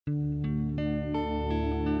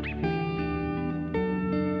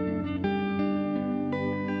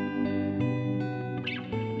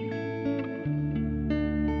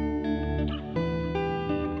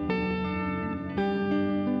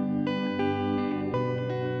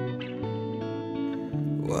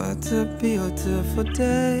What a beautiful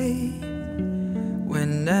day.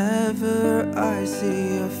 Whenever I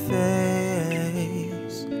see your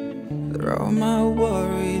face, throw my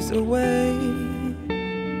worries away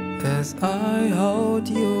as I hold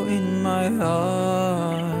you in my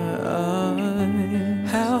heart.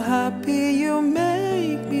 How happy you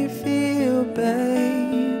make me feel,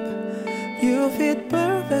 babe. You fit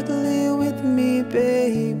perfectly with me,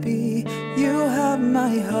 baby. You have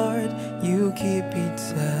my heart, you keep it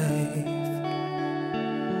safe.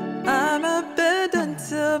 I'm a bad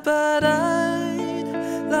dancer, but I'd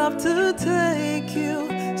love to take you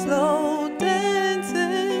slow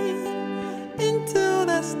dancing into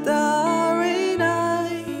the starry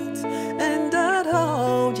night, and I'd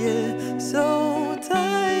hold you so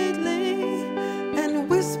tightly and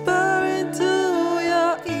whisper into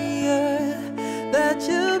your ear that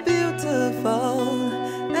you're beautiful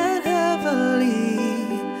and heavenly.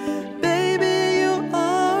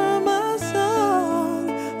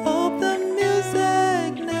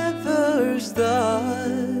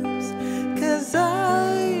 Stars, 'cause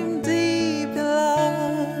I'm deep in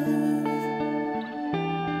love.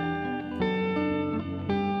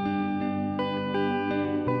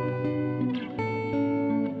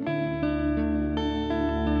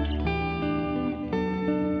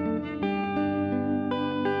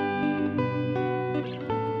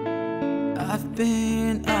 I've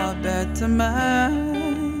been a better man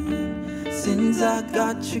since I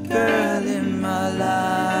got you, girl, in my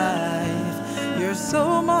life. You're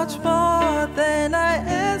so much more than I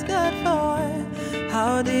asked God for.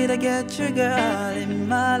 How did I get you, girl, in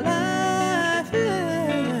my life?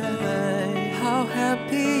 Yeah. How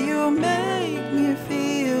happy you make me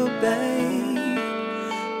feel, babe.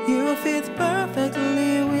 You fit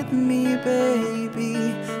perfectly with me, baby.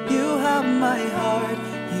 You have my heart,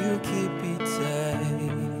 you keep it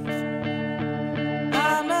safe.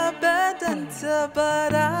 I'm a bad dancer,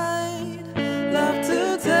 but I'd love to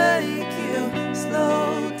take you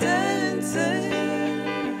slow dancing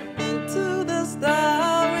into the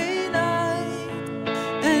starry night,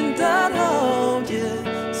 and I'd hold you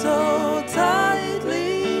so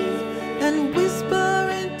tightly and whisper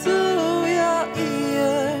into your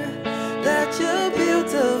ear that you're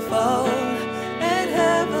beautiful and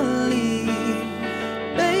heavenly.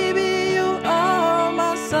 Baby, you are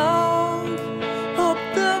my song. Hope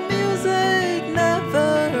the music never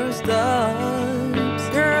stops.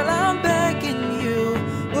 Girl, I'm begging you,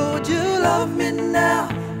 would you love me now?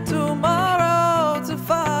 Tomorrow too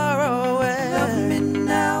far away. Love me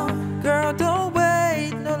now. Girl, don't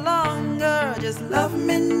wait no longer. Just love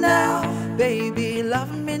me now. Baby,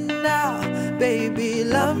 love me now. Baby,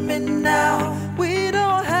 love me now. We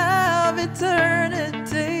don't have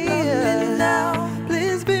eternity. Love me now.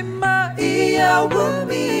 Please be my will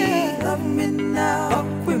be. Love me now. Up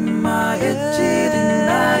with my edgy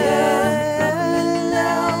denier.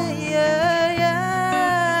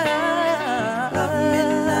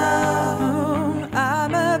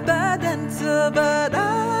 But I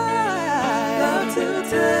love to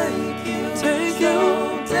take you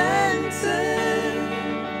dancing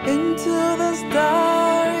into the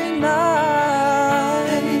starry night,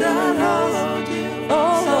 and I'll hold you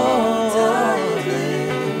so tightly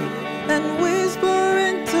and whisper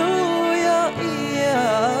into your ear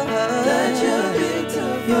that you're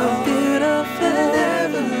beautiful and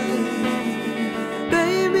heavenly.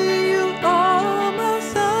 Baby, you are my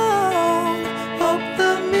song. Hope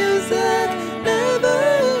the music never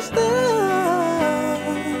stops,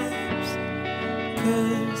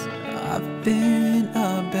 'cause I've been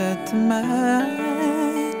a better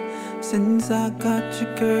man since I got you,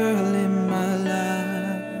 girl, in my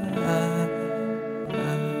life.